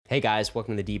Hey guys,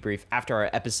 welcome to the Debrief. After our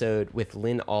episode with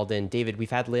Lynn Alden, David,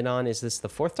 we've had Lynn on. Is this the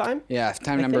fourth time? Yeah,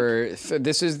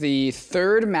 this is the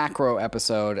third macro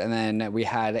episode, and then we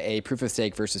had a proof of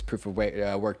stake versus proof of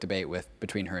work debate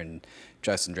between her and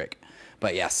Justin Drake.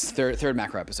 But yes, third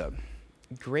macro episode.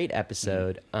 Great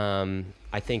episode. I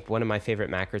think one of my favorite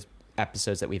macro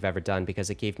episodes that we've ever done because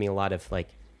it gave me a lot of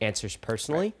answers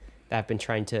personally that I've been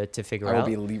trying to figure out. I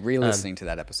will be re-listening to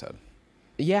that episode.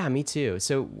 Yeah, me too.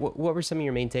 So what were some of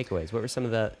your main takeaways? What were some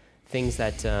of the things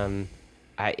that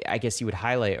I guess you would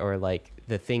highlight, or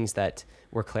the things that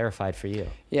were clarified for you?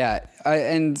 Yeah,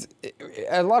 and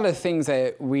a lot of things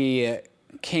that we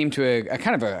came to I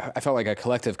felt like a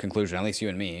collective conclusion, at least you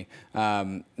and me,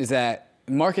 is that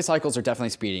market cycles are definitely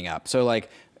speeding up. So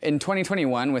in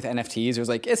 2021 with NFTs, it was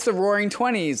it's the roaring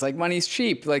 20s, money's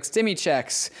cheap, stimmy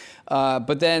checks.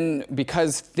 But then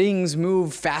because things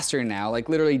move faster now,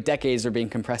 literally decades are being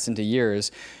compressed into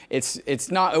years, it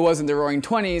wasn't the roaring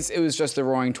 20s, it was just the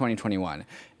roaring 2021.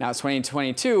 Now it's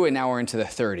 2022 and now we're into the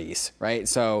 30s, right?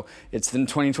 So it's the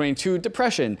 2022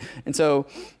 depression. And so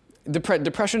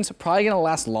depression's probably going to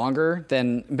last longer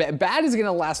than bad is going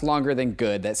to last longer than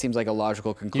good. That seems like a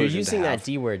logical conclusion. You're using to have. that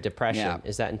D word, depression. Yeah.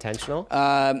 Is that intentional?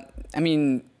 I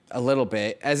mean, a little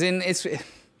bit. As in,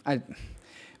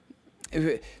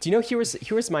 Do you know, here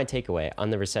was my takeaway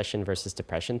on the recession versus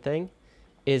depression thing,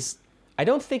 is I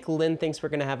don't think Lynn thinks we're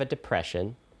going to have a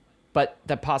depression, but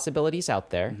the possibility's out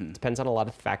there. Mm-hmm. Depends on a lot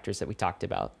of factors that we talked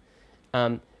about.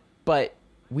 But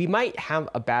we might have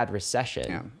a bad recession.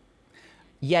 Yeah.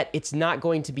 Yet it's not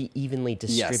going to be evenly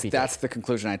distributed. Yes, that's the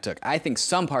conclusion I took. I think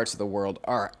some parts of the world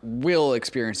will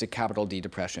experience a capital D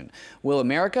depression. Will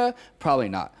America? Probably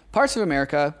not. Parts of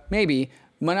America, maybe,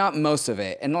 but not most of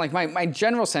it. And my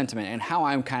general sentiment and how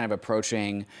I'm kind of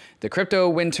approaching the crypto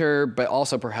winter, but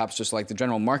also perhaps just the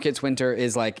general markets winter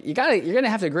is you're gonna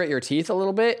have to grit your teeth a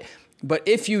little bit. But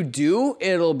if you do,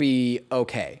 it'll be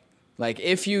okay.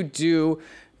 If you do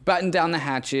button down the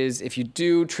hatches, if you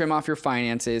do trim off your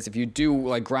finances, if you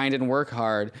do grind and work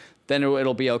hard, then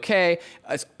it'll be okay.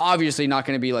 It's obviously not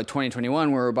going to be like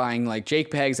 2021 where we're buying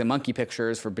JPEGs and monkey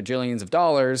pictures for bajillions of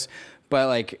dollars,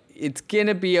 but it's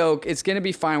gonna be okay. It's gonna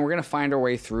be fine. We're gonna find our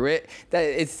way through it.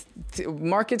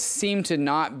 Markets seem to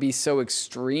not be so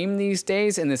extreme these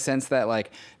days in the sense that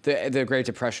the Great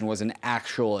Depression was an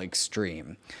actual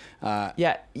extreme.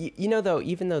 Yeah, though,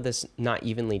 even though this not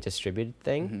evenly distributed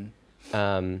thing. Mm-hmm.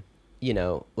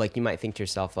 You might think to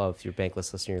yourself, oh, if you're a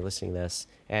bankless listener, you're listening to this,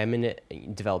 I'm in a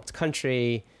developed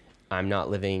country, I'm not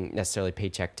living necessarily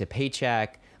paycheck to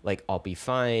paycheck, I'll be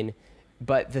fine.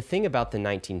 But the thing about the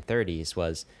 1930s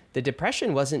was the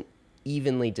Depression wasn't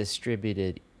evenly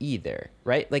distributed either,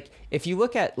 right? If you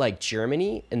look at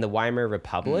Germany and the Weimar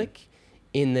Republic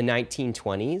in the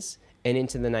 1920s and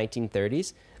into the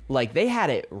 1930s, they had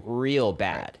it real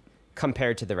bad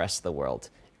compared to the rest of the world.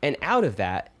 And out of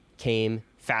that came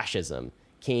fascism,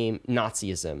 came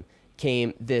Nazism,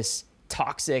 came this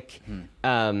toxic,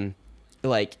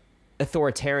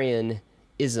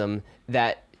 authoritarianism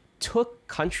that took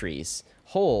countries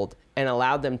hold and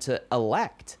allowed them to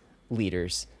elect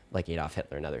leaders like Adolf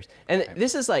Hitler and others. And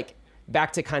this is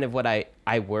back to kind of what I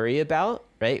worry about,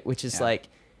 right? Which is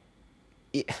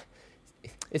it's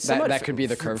somewhat that could be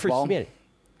the curveball.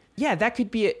 Yeah, that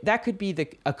could be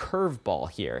a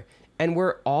curveball here. And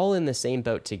we're all in the same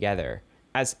boat together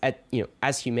as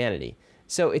humanity.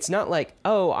 So it's not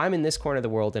oh, I'm in this corner of the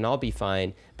world and I'll be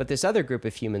fine, but this other group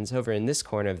of humans over in this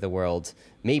corner of the world,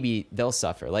 maybe they'll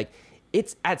suffer.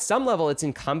 It's at some level, it's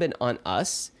incumbent on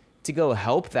us to go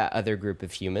help that other group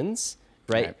of humans,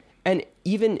 right? And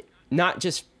even not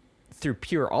just through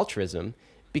pure altruism,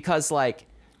 because that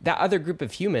other group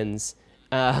of humans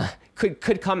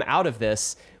could come out of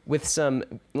this with some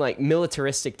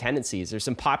militaristic tendencies or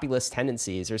some populist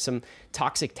tendencies or some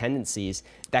toxic tendencies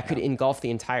that could engulf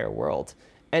the entire world.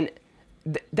 And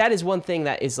that is one thing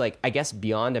that is I guess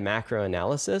beyond a macro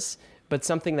analysis, but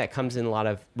something that comes in a lot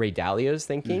of Ray Dalio's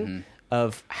thinking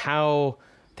of how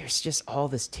there's just all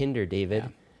this tinder,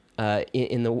 David,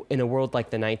 in a world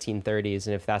like the 1930s.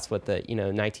 And if that's what the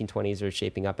 1920s are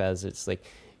shaping up as, it's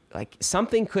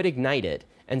something could ignite it.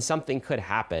 And something could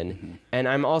happen, and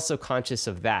I'm also conscious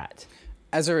of that.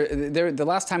 The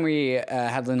last time we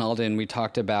had Lynn Alden, we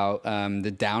talked about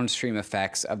the downstream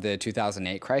effects of the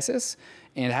 2008 crisis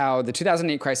and how the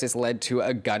 2008 crisis led to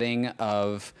a gutting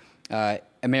of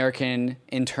American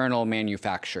internal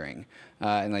manufacturing.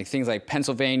 And things like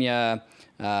Pennsylvania,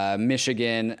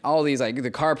 Michigan, all these like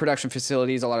the car production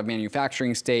facilities, a lot of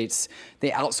manufacturing states, they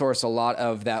outsource a lot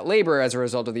of that labor as a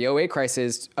result of the '08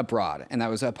 crisis abroad. And that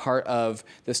was a part of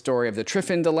the story of the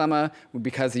Triffin dilemma,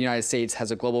 because the United States has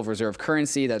a global reserve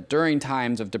currency that during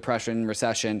times of depression,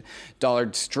 recession,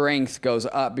 dollar strength goes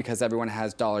up because everyone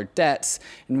has dollar debts.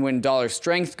 And when dollar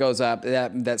strength goes up,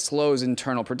 that slows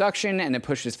internal production and it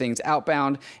pushes things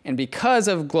outbound. And because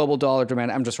of global dollar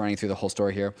demand, I'm just running through the whole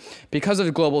story here. Because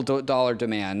of global dollar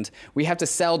demand, we have to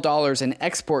sell dollars and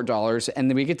export dollars, and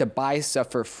then we get to buy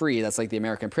stuff for free. That's like the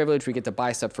American privilege. We get to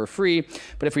buy stuff for free.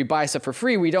 But if we buy stuff for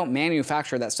free, we don't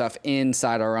manufacture that stuff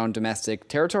inside our own domestic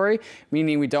territory,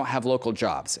 meaning we don't have local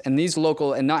jobs. And these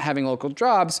local and not having local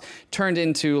jobs turned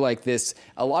into like this,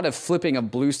 a lot of flipping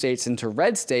of blue states into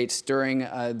red states during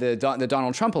the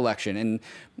Donald Trump election. And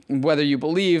whether you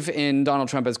believe in Donald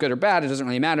Trump as good or bad, it doesn't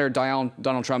really matter.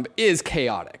 Donald Trump is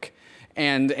chaotic.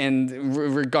 And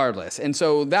regardless. And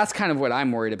so that's kind of what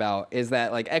I'm worried about, is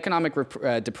that like economic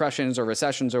depressions or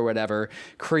recessions or whatever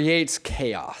creates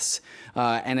chaos.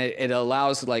 And it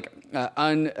allows like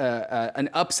an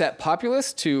upset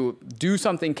populace to do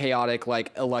something chaotic,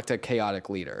 like elect a chaotic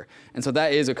leader. And so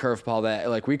that is a curveball that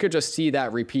like we could just see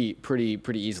that repeat pretty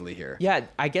easily here. Yeah,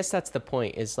 I guess that's the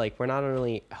point, is like we're not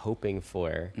only hoping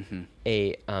for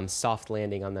a soft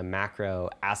landing on the macro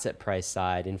asset price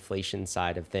side, inflation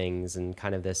side of things, and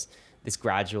kind of this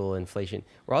gradual inflation.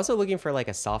 We're also looking for like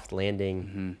a soft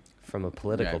landing from a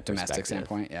political domestic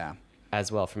standpoint, yeah. As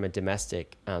well, from a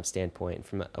domestic standpoint,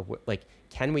 from like,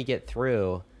 can we get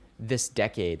through this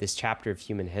decade, this chapter of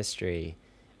human history,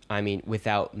 I mean,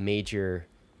 without major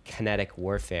kinetic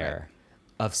warfare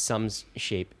of some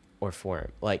shape or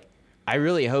form? Like, I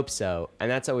really hope so,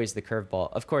 and that's always the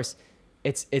curveball. Of course,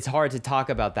 it's hard to talk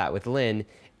about that with Lynn,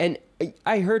 and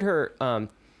I heard her,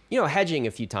 hedging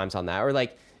a few times on that, or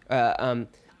like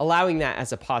allowing that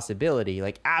as a possibility,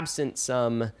 like absent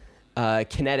some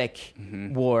kinetic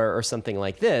war or something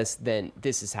like this, then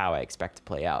this is how I expect to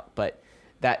play out. But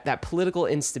that political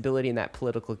instability and that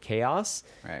political chaos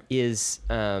is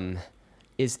the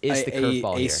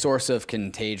curveball here. A source of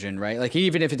contagion, right? Like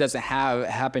even if it doesn't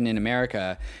happen in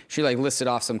America, she like listed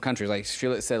off some countries, like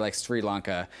she said like Sri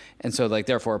Lanka, and so like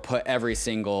therefore put every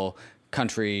single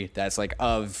country that's like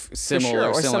of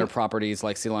similar properties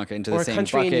like Sri Lanka into the same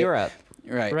bucket. Or a country in Europe.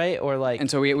 Right. Or like, and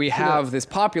so we have this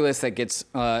populace that gets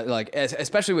like,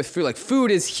 especially with food, like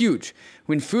food is huge.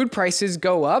 When food prices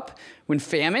go up, when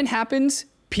famine happens,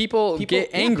 people get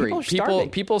angry.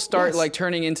 People start like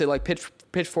turning into like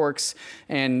pitchforks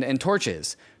and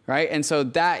torches. Right. And so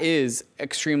that is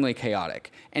extremely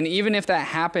chaotic. And even if that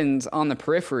happens on the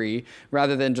periphery,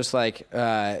 rather than just like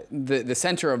the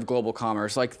center of global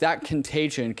commerce, like that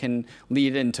contagion can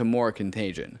lead into more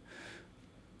contagion.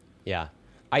 Yeah.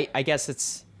 I guess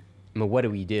it's, what do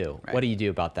we do? Right. What do you do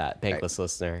about that, bankless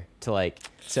listener? To like,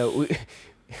 so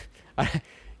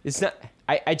it's not,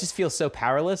 I just feel so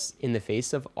powerless in the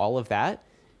face of all of that.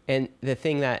 And the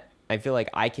thing that I feel like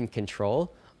I can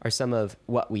control are some of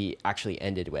what we actually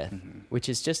ended with, which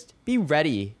is just be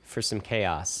ready for some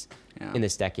chaos in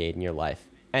this decade in your life.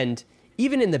 And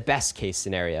even in the best case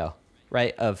scenario,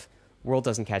 right, of world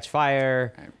doesn't catch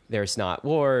fire, there's not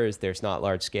wars, there's not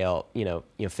large scale,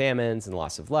 famines and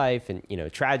loss of life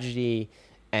and, tragedy,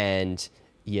 and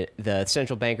the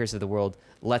central bankers of the world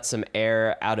let some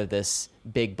air out of this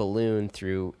big balloon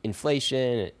through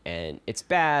inflation, and it's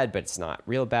bad, but it's not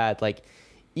real bad. Like,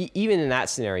 even in that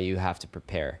scenario, you have to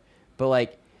prepare. But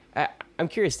like, I'm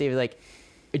curious, David, like,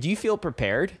 do you feel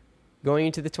prepared going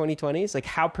into the 2020s? Like,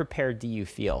 how prepared do you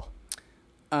feel?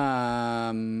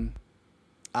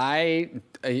 I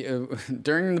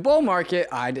during the bull market,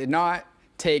 I did not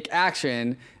take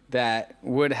action that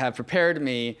would have prepared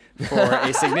me for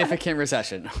a significant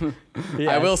recession.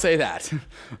 I will say that.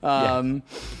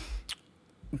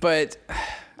 But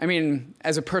I mean,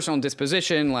 as a personal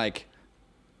disposition, like,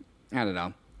 I don't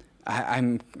know.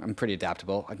 I'm pretty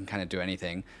adaptable. I can kind of do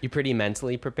anything. You pretty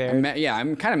mentally prepared?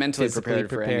 I'm kind of mentally prepared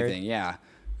for anything. Yeah.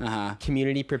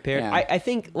 Community prepared. Yeah. I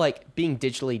think like being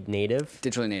digitally native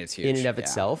is huge in and of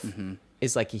itself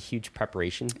is like a huge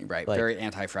preparation. Right. Like, very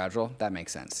anti-fragile. That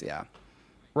makes sense. Yeah.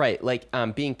 Right. Like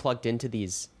being plugged into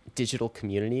these digital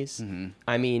communities.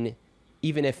 I mean,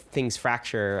 even if things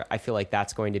fracture, I feel like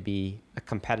that's going to be a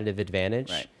competitive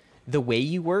advantage. Right. The way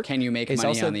you work. Can you make money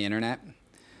also, on the internet?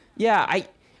 Yeah.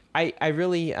 I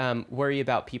really worry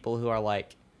about people who are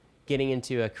like getting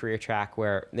into a career track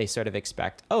where they sort of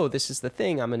expect, oh, this is the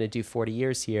thing, I'm going to do 40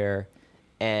 years here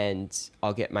and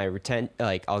I'll get my retirement,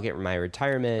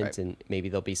 right. and maybe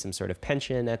there'll be some sort of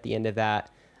pension at the end of that.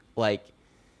 Like,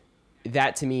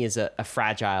 that to me is a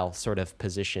fragile sort of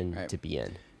position to be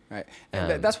in. Right.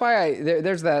 And that's why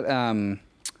there's that,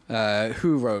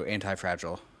 who wrote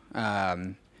Anti-Fragile?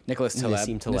 Nicholas Taleb.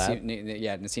 Nassim Taleb.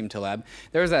 Nassim Taleb.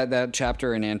 There was that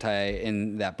chapter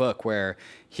in that book where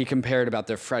he compared about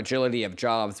the fragility of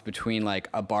jobs between like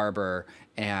a barber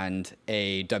and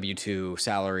a W-2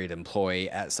 salaried employee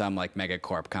at some like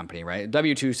megacorp company, right?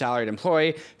 W-2 salaried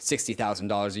employee,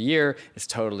 $60,000 a year, is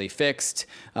totally fixed,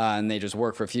 and they just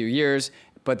work for a few years.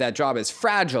 But that job is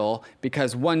fragile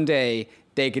because one day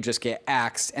they could just get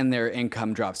axed and their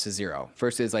income drops to zero.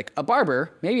 Versus like a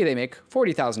barber, maybe they make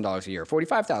 $40,000 a year,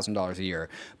 $45,000 a year.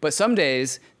 But some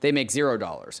days they make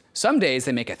 $0. Some days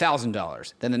they make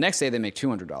 $1,000. Then the next day they make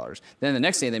 $200. Then the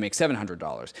next day they make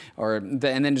 $700. And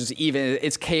then just even,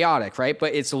 it's chaotic, right?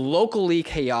 But it's locally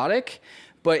chaotic,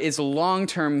 but it's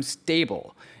long-term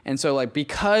stable. And so like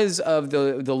because of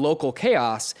the local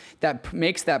chaos, that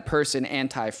makes that person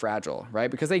anti-fragile, right?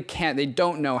 Because they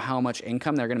don't know how much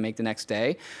income they're going to make the next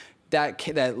day.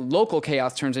 That local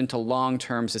chaos turns into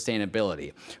long-term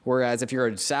sustainability. Whereas if you're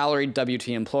a salaried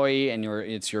W-2 employee and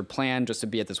it's your plan just to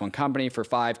be at this one company for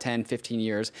 5, 10, 15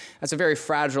 years, that's a very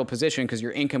fragile position because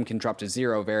your income can drop to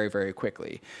zero very, very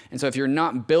quickly. And so if you're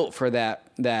not built for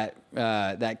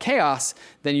that chaos,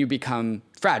 then you become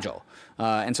fragile.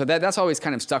 And so that's always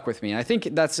kind of stuck with me. And I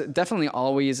think that's definitely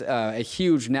always a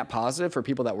huge net positive for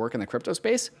people that work in the crypto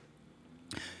space.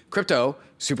 Crypto,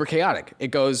 super chaotic. It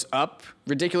goes up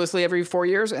ridiculously every 4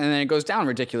 years, and then it goes down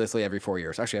ridiculously every 4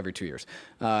 years, actually every 2 years.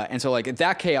 And so like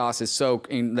that chaos is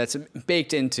that's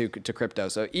baked into crypto.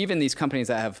 So even these companies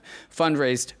that have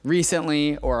fundraised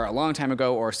recently or a long time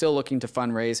ago or still looking to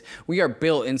fundraise, we are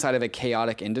built inside of a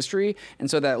chaotic industry. And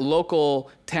so that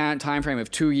local time frame of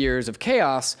 2 years of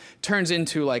chaos turns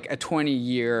into like a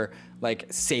 20-year like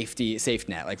safe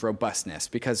net, like robustness,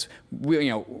 because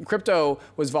crypto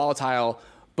was volatile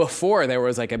before there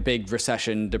was like a big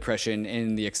recession, depression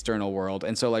in the external world.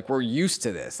 And so like we're used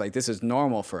to this. Like this is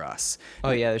normal for us.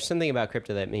 Oh yeah, there's something about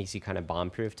crypto that makes you kind of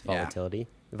bomb-proof to volatility. Yeah.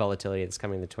 The volatility that's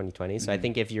coming in the 2020s. So I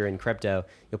think if you're in crypto,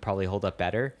 you'll probably hold up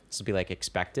better. This will be like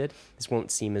expected. This won't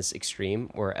seem as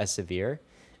extreme or as severe.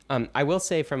 I will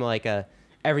say from like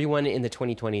everyone in the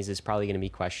 2020s is probably going to be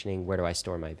questioning, where do I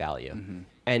store my value? Mm-hmm.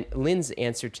 And Lynn's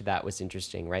answer to that was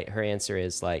interesting, right? Her answer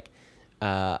is like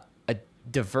a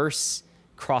diverse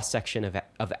cross-section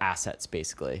of assets,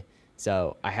 basically.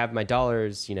 So I have my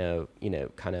dollars,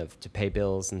 kind of to pay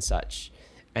bills and such.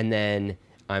 And then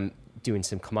I'm doing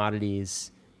some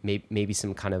commodities, maybe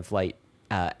some kind of light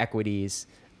equities.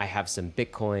 I have some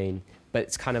Bitcoin, but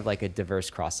it's kind of like a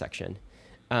diverse cross-section.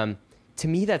 To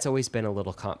me, that's always been a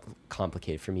little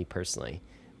complicated for me personally.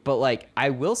 But like,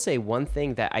 I will say one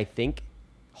thing that I think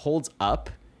holds up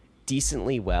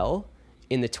decently well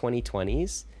in the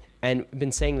 2020s, and I've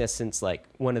been saying this since like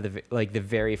one of the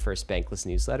very first Bankless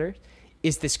newsletter,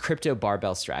 is this crypto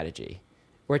barbell strategy,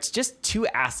 where it's just two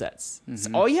assets. Mm-hmm.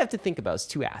 So all you have to think about is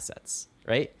two assets,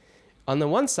 right? On the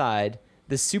one side,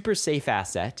 the super safe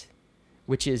asset,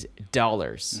 which is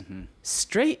dollars, mm-hmm.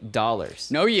 straight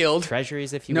dollars. No yield.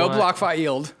 Treasuries, if you want. want. No BlockFi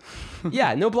yield.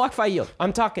 Yeah, no BlockFi yield.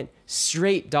 I'm talking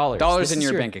straight dollars. Dollars in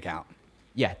your bank account.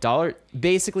 Yeah, dollar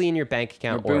basically in your bank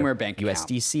account, or Boomer bank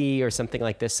USDC account. Or something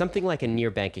like this, something like a near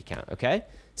bank account, okay?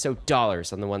 So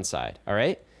dollars on the one side, all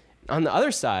right? On the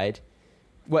other side,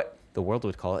 what the world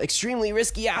would call extremely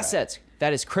risky assets. Right.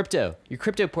 That is crypto, your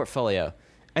crypto portfolio.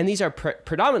 And these are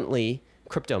predominantly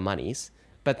crypto monies,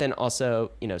 but then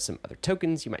also, some other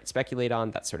tokens you might speculate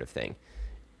on, that sort of thing.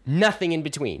 Nothing in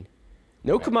between.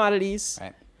 No right. commodities,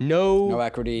 right. no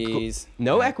equities.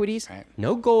 No right. equities, right.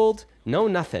 no gold, no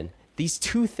nothing. These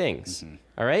two things, mm-hmm.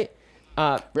 all right?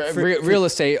 Real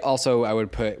estate also I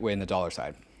would put in the dollar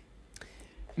side.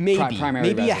 Maybe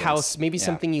residence. A house, maybe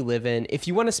something you live in. If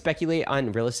you want to speculate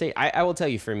on real estate, I will tell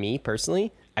you, for me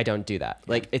personally, I don't do that.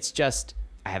 Like, it's just,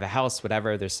 I have a house,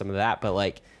 whatever, there's some of that, but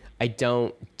like, I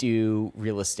don't do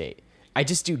real estate. I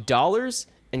just do dollars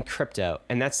and crypto,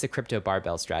 and that's the crypto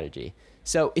barbell strategy.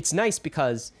 So it's nice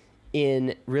because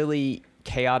in really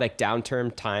chaotic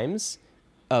downturn times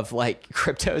of like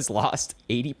crypto's lost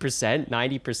 80%,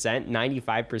 90%,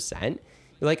 95%, you're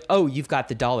like, oh, you've got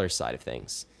the dollar side of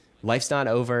things. Life's not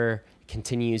over, it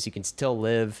continues, you can still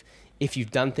live. If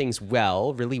you've done things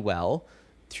well, really well,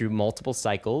 through multiple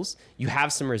cycles, you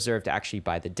have some reserve to actually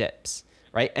buy the dips,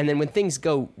 right? And then when things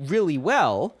go really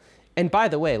well, and by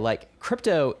the way, like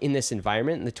crypto in this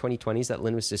environment in the 2020s that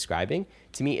Lynn was describing,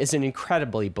 to me is an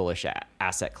incredibly bullish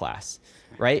asset class,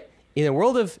 right? In a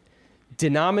world of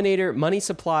denominator money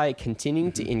supply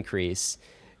continuing to increase,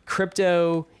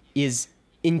 crypto is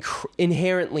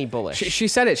inherently bullish. She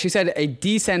said it. She said a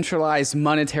decentralized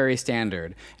monetary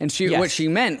standard, and what she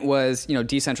meant was,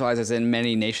 decentralized as in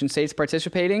many nation states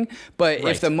participating. But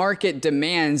if the market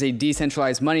demands a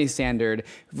decentralized money standard,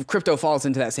 crypto falls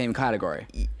into that same category.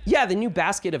 Yeah, the new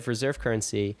basket of reserve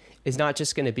currency is not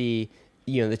just going to be,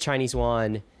 the Chinese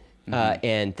yuan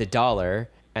and the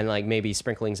dollar, and like maybe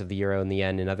sprinklings of the euro and the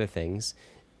yen and other things.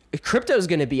 Crypto is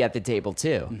going to be at the table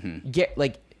too.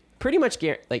 Pretty much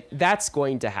that's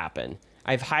going to happen.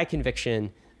 I have high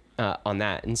conviction on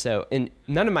that. And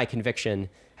none of my conviction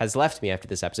has left me after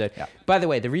this episode. Yeah. By the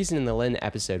way, the reason in the Lynn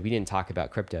episode we didn't talk about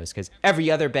crypto is because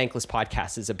every other Bankless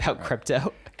podcast is about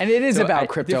crypto. And it is about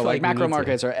crypto. Like macro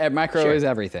markets is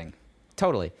everything.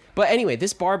 Totally. But anyway,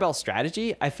 this barbell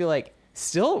strategy, I feel like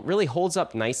still really holds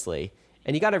up nicely.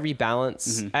 And you got to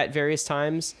rebalance at various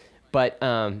times. But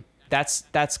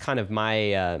that's kind of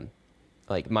my...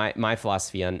 my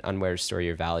philosophy on where to store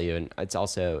your value, and it's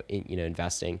also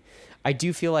investing. I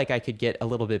do feel like I could get a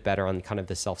little bit better on kind of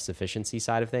the self-sufficiency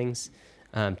side of things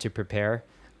to prepare,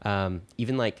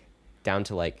 even like down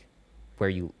to like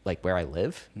where I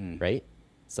live, right?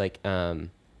 It's like how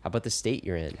about the state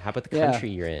you're in? How about the country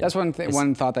you're in? That's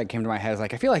one thought that came to my head is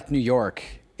like I feel like New York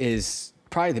is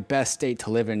probably the best state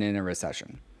to live in a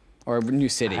recession. Or a new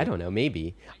city. I don't know.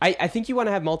 Maybe. I think you want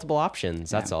to have multiple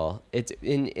options. That's all. It's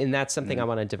and that's something I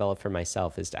want to develop for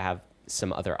myself is to have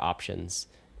some other options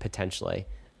potentially.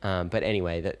 But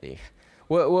anyway,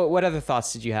 what other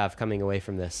thoughts did you have coming away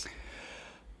from this?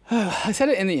 I said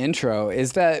it in the intro.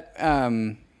 Is that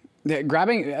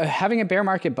having a bear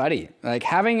market buddy, like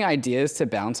having ideas to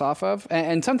bounce off of,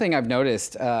 and something I've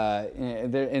noticed.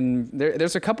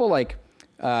 There's a couple like.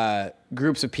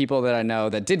 Groups of people that I know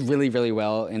that did really, really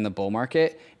well in the bull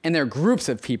market. And they're groups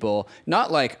of people,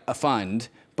 not like a fund,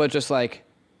 but just like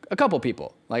a couple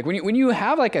people. Like when you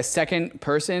have like a second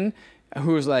person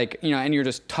who's like, and you're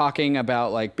just talking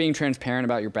about like being transparent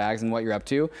about your bags and what you're up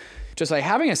to, just like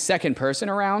having a second person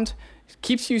around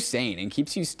keeps you sane and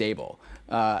keeps you stable.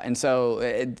 And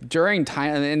so during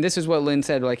time, and this is what Lynn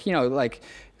said, like,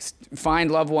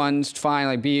 find loved ones,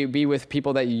 be with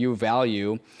people that you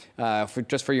value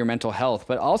for your mental health,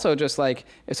 but also just like,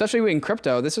 especially in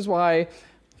crypto, this is why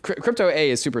crypto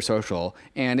is super social.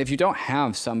 And if you don't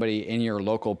have somebody in your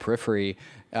local periphery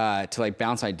to like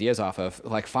bounce ideas off of,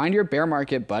 like find your bear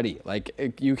market buddy.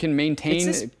 Like you can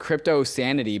maintain crypto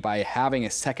sanity by having a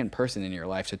second person in your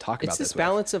life to talk about this. It's this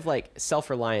balance of like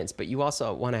self-reliance, but you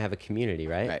also want to have a community,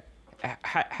 right? Right.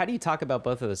 How do you talk about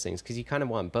both of those things? Because you kind of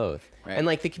want both. Right. And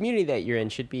like the community that you're in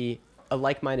should be a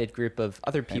like-minded group of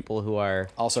other people who are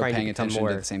also trying paying to become attention more,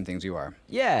 to the same things you are.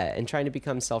 Yeah, and trying to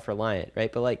become self-reliant,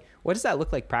 right? But like, what does that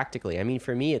look like practically? I mean,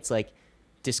 for me, it's like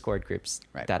Discord groups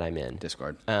that I'm in.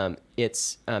 Discord.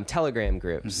 It's Telegram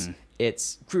groups.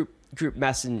 It's group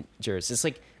messengers. It's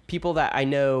like people that I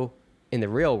know in the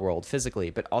real world physically,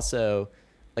 but also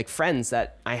like friends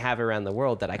that I have around the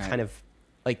world that I kind of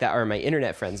like that are my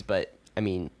internet friends. But I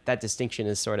mean, that distinction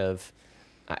is sort of,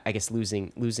 I guess,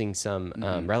 losing some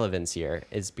relevance here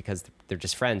is because they're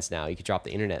just friends now. You could drop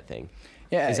the internet thing.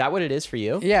 Yeah. Is that what it is for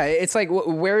you? Yeah. It's like,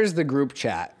 where's the group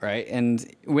chat, right? And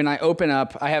when I open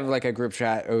up, I have like a group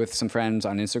chat with some friends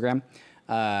on Instagram.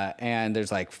 And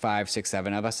there's like 5, 6,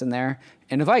 7 of us in there.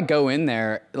 And if I go in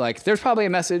there, like there's probably a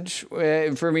message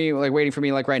for me, like waiting for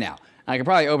me like right now. I could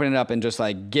probably open it up and just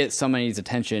like get somebody's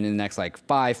attention in the next like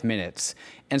 5 minutes.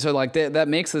 And so like that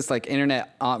makes this like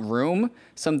internet room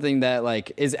something that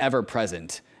like is ever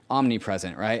present,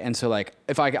 omnipresent, right? And so like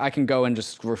if I can go and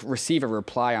just receive a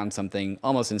reply on something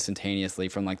almost instantaneously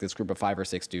from like this group of 5 or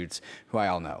 6 dudes who I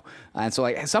all know. And so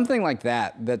like something like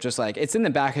that just like it's in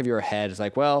the back of your head. It's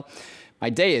like, well,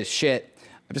 my day is shit.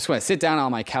 I just want to sit down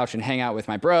on my couch and hang out with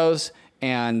my bros.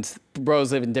 And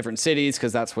bros live in different cities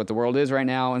because that's what the world is right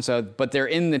now. And so, but they're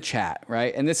in the chat,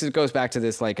 right? And this goes back to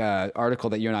this like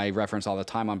article that you and I reference all the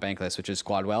time on Bankless, which is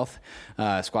Squad Wealth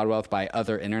by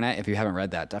Other Internet. If you haven't read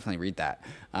that, definitely read that.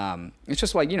 It's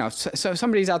just like, so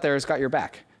somebody's out there has got your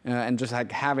back, and just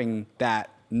like having that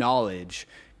knowledge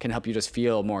can help you just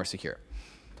feel more secure.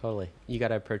 Totally. You got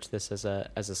to approach this as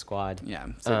a squad. Yeah.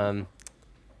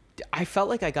 I felt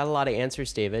like I got a lot of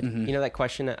answers, David. You know, that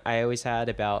question I always had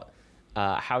about,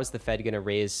 how is the Fed going to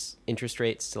raise interest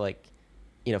rates to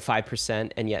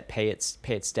 5% and yet pay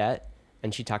its debt?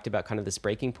 And she talked about kind of this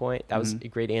breaking point. That was a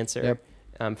great answer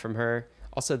from her.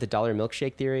 Also, the dollar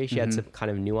milkshake theory. She had some kind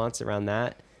of nuance around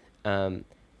that.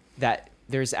 That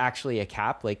there's actually a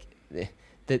cap. Like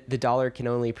the dollar can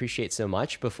only appreciate so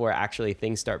much before actually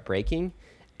things start breaking,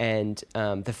 and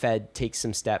the Fed takes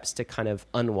some steps to kind of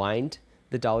unwind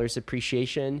the dollar's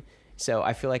appreciation. So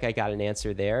I feel like I got an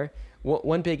answer there.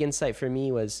 one big insight for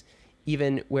me was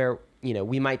even where,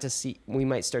 we might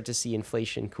start to see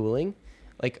inflation cooling.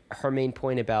 Like her main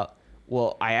point about,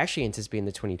 well, I actually anticipate in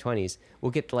the 2020s,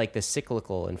 we'll get to like the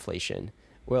cyclical inflation.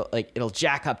 Well, like it'll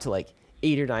jack up to like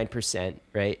 8 or 9%,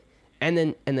 right? And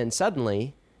then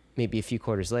suddenly, maybe a few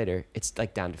quarters later, it's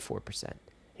like down to 4%.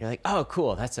 You're like, oh,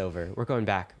 cool, that's over. We're going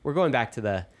back to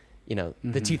the, the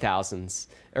 2000s,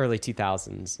 early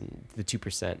 2000s, and the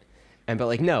 2%. But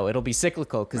like, no, it'll be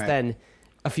cyclical because then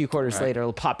a few quarters later,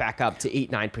 it'll pop back up to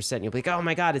 8, 9%. You'll be like, oh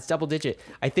my God, it's double digit.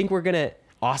 I think we're going to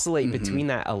oscillate between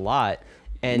that a lot.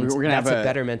 And we're gonna that's have a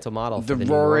better mental model for the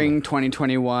new roaring normal.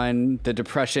 2021, the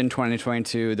depression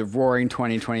 2022, the roaring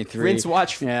 2023. Rinse,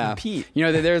 watch, repeat.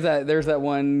 There's that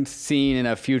one scene in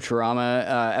a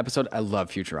Futurama episode. I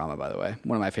love Futurama, by the way,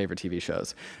 one of my favorite TV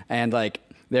shows. And like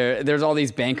there's all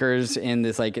these bankers in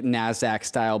this like NASDAQ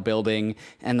style building,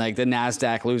 and like the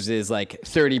NASDAQ loses like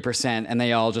 30%, and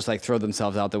they all just like throw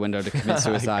themselves out the window to commit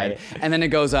suicide. And then it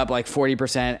goes up like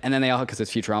 40%, and then they all, because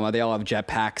it's Futurama, they all have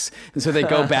jetpacks, and so they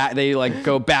go back, they like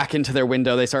go back into their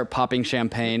window, they start popping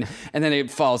champagne, and then it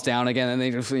falls down again, and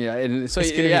they just and so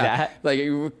It's gonna be that.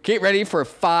 Like get ready for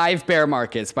 5 bear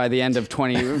markets by the end of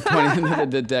 2020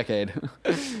 the decade.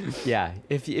 Yeah,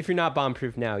 if you're not bomb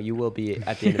proof now, you will be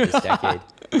at the end of this decade.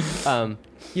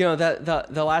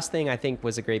 The last thing I think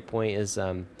was a great point is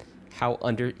how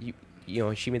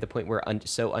she made the point we're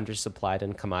so undersupplied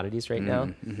on commodities right now,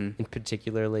 and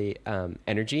particularly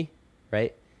energy,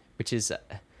 right? Which is,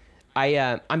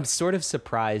 I'm sort of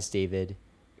surprised, David.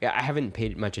 I haven't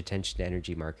paid much attention to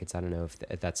energy markets. I don't know if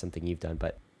that's something you've done,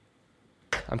 but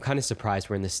I'm kind of surprised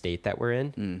we're in the state that we're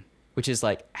in, which is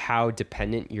like how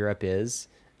dependent Europe is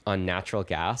on natural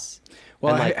gas.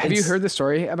 Well, have you heard the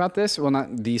story about this? Well,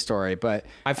 not the story, but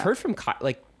I've heard from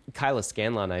Kyla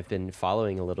Scanlon. I've been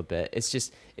following a little bit. It's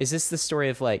just, is this the story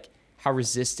of like how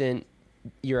resistant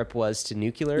Europe was to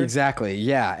nuclear? Exactly.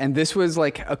 Yeah. And this was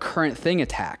like a current thing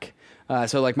attack.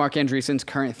 So like Mark Andreessen's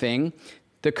current thing,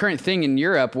 the current thing in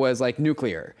Europe was like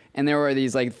nuclear. And there were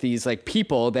these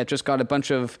people that just got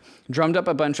drummed up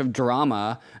a bunch of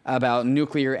drama about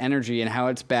nuclear energy and how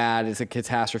it's bad, it's a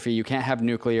catastrophe, you can't have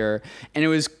nuclear. And it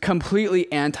was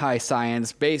completely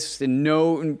anti-science, based in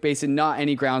not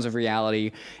any grounds of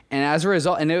reality. And as a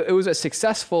result, and it was a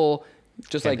successful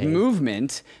campaign. Like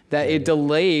movement that it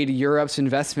delayed Europe's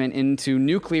investment into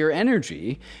nuclear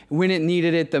energy when it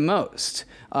needed it the most.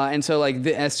 And so like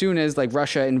as soon as like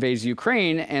Russia invades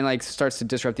Ukraine and like starts to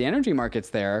disrupt the energy markets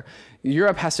there,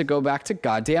 Europe has to go back to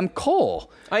goddamn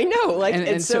coal. I know. Like,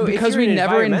 and so because we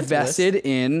never invested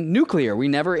in nuclear, we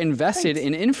never invested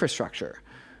in infrastructure.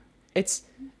 It's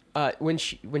when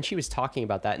she was talking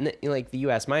about that, and like the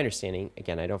U.S., my understanding,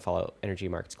 again, I don't follow energy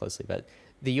markets closely, but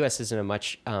the U.S. is in a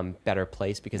much better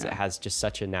place because it has just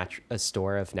such a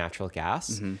store of natural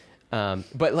gas.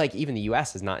 But like even the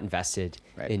U.S. has not invested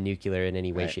in nuclear in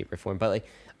any way, shape, or form. But like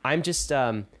I'm just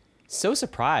so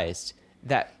surprised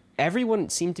that everyone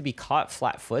seemed to be caught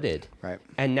flat-footed. Right.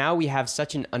 And now we have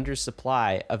such an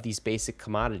undersupply of these basic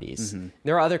commodities.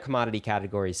 There are other commodity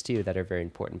categories too that are very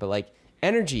important, but like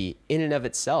energy in and of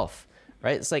itself,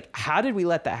 right? It's like, how did we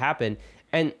let that happen?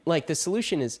 And like the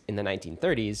solution is in the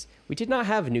 1930s, we did not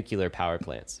have nuclear power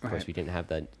plants. Of course, we didn't have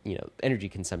the energy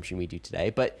consumption we do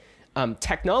today, but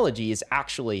technology is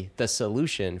actually the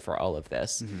solution for all of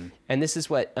this. And this is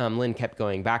what Lynn kept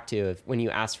going back to. Of when you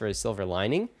ask for a silver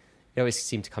lining, it always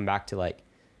seemed to come back to like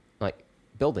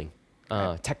building,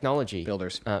 technology,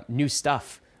 builders, new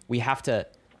stuff. We have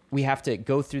to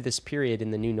go through this period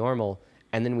in the new normal,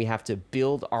 and then we have to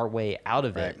build our way out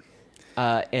of it.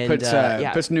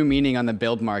 Puts new meaning on the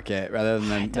build market rather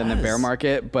than the bear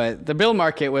market. But the build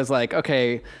market was like,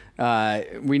 okay,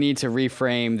 we need to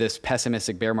reframe this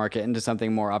pessimistic bear market into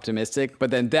something more optimistic.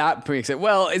 But then that makes it,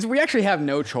 we actually have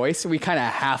no choice. We kind of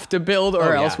have to build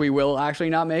or else we will actually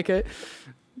not make it.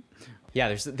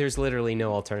 Yeah, there's literally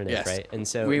no alternative, right? And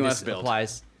so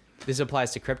this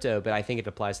applies to crypto, but I think it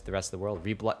applies to the rest of the world.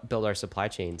 Rebuild our supply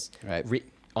chains,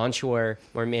 onshore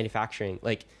more manufacturing.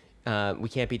 Like we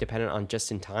can't be dependent on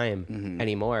just in time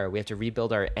anymore. We have to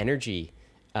rebuild our energy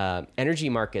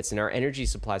markets and our energy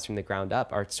supplies from the ground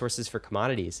up, our sources for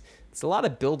commodities. It's a lot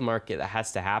of build market that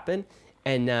has to happen.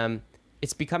 And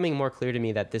it's becoming more clear to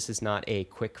me that this is not a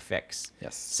quick fix.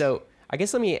 Yes. So I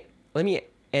guess let me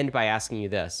end by asking you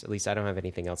this. At least I don't have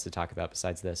anything else to talk about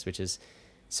besides this, which is,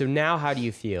 so now how do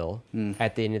you feel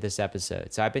at the end of this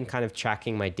episode? So I've been kind of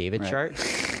tracking my David chart.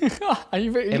 Are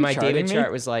you and my David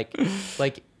chart was like,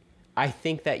 I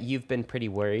think that you've been pretty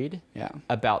worried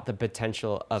about the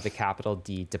potential of a capital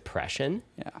D depression.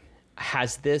 Yeah.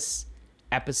 Has this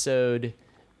episode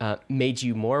made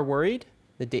you more worried?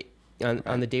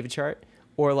 on the David chart,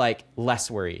 or like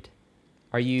less worried?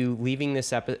 Are you leaving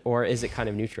this episode, or is it kind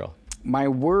of neutral? My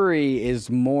worry is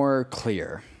more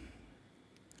clear.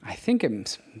 I think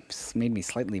it's made me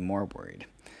slightly more worried.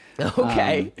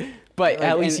 Okay. But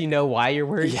at least you know why you're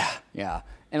worried. Yeah.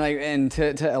 And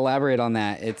to elaborate on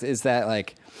that, is that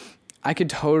like I could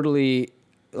totally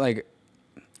like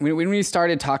when we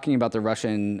started talking about the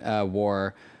Russian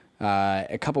war,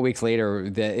 a couple weeks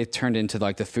later, it turned into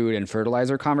like the food and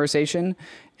fertilizer conversation,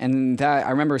 and that I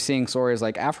remember seeing stories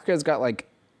like Africa's got like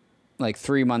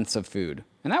 3 months of food,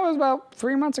 and that was about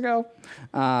 3 months ago,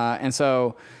 and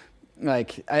so.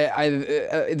 Like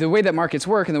the way that markets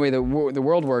work and the way that the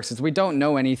world works is we don't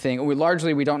know anything. We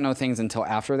don't know things until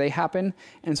after they happen.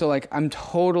 And so like I'm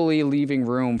totally leaving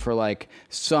room for like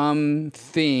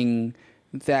something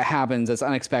that happens that's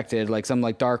unexpected, like some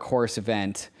like dark horse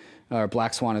event or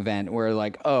black swan event where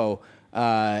like,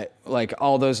 like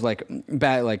all those like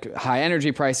bad, like high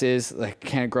energy prices, like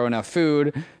can't grow enough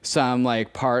food. Some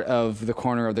like part of the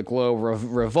corner of the globe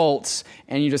revolts,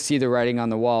 and you just see the writing on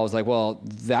the wall. It's like, well,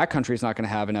 that country's not going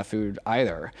to have enough food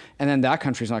either, and then that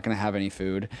country's not going to have any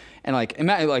food. And like,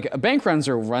 imagine, like a bank runs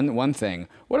are one thing.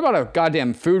 What about a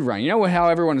goddamn food run? You know how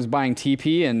everyone is buying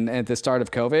TP and at the start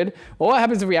of COVID? Well, what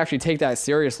happens if we actually take that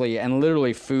seriously and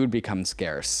literally food becomes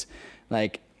scarce?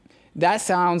 Like. That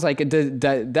sounds like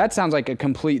a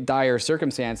complete dire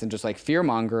circumstance and just like fear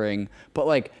mongering. But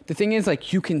like the thing is,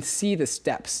 like you can see the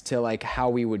steps to like how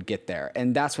we would get there,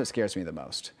 and that's what scares me the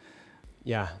most.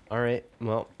 Yeah. All right.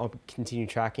 Well, I'll continue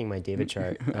tracking my David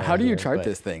chart. How do you chart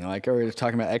this thing? Like, are we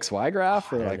talking about XY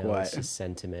graph or like what? It's just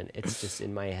sentiment. It's just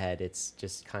in my head. It's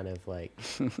just kind of like,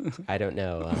 I don't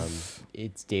know.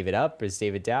 It's David up or is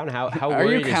David down? How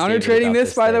are you counter trading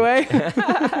this, by the way?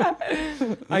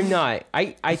 I'm not.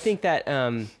 I think that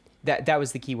that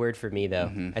was the key word for me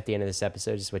though. At the end of this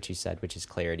episode is what you said, which is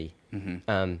clarity.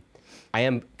 I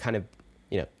am kind of,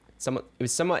 it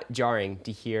was somewhat jarring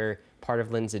to hear part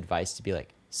of Lynn's advice to be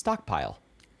like, stockpile.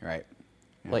 Right.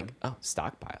 Yeah. Like,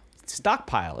 stockpile.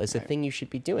 Stockpile is a thing you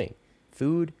should be doing.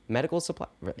 Food, medical supply.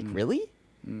 Like, really?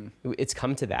 It's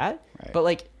come to that? Right. But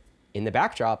like in the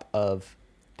backdrop of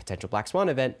potential Black Swan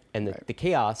event and the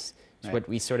chaos is what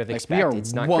we sort of like expect.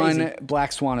 It's not one crazy.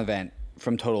 Black Swan event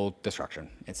from total destruction,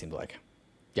 it seemed like.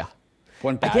 Yeah.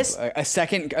 One bad, a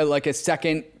second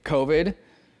COVID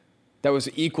that was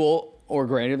equal or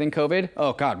greater than COVID.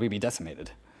 Oh God, we'd be decimated.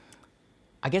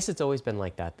 I guess it's always been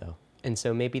like that, though. And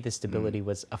so maybe the stability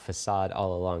was a facade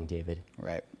all along, David.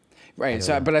 Right.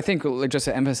 So, but I think just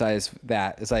to emphasize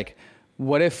that, it's like,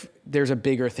 what if there's a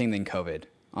bigger thing than COVID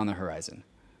on the horizon?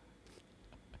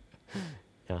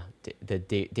 Yeah, the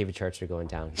David charts are going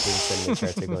down. David sentiment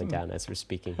charts are going down as we're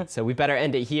speaking. So we better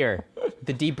end it here.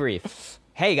 The debrief.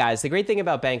 Hey, guys, the great thing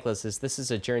about Bankless is this is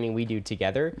a journey we do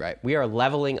together. Right. We are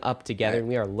leveling up together, and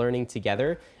we are learning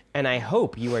together. And I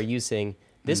hope you are using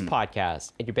this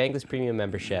podcast and your Bankless Premium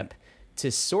membership to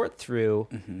sort through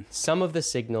some of the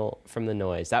signal from the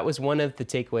noise. That was one of the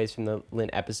takeaways from the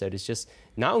Lynn episode, is just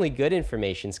not only good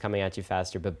information is coming at you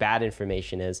faster, but bad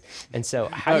information is. And so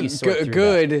how do you sort through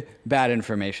good, bad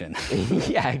information.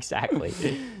 Yeah, exactly.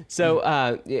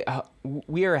 So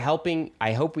we are helping.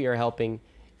 I hope we are helping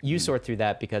you sort through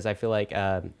that, because I feel like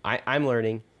I'm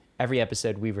learning every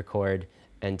episode we record,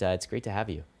 and it's great to have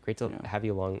you. Great to have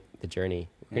you along the journey.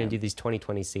 We're going to do these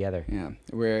 2020s together. Yeah.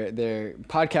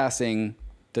 Podcasting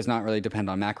does not really depend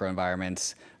on macro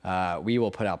environments. We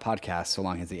will put out podcasts so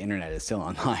long as the internet is still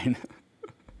online.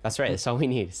 That's right. That's all we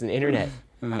need. It's an internet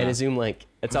and a Zoom link.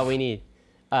 That's all we need.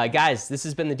 Guys, this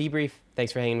has been The Debrief.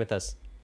 Thanks for hanging with us.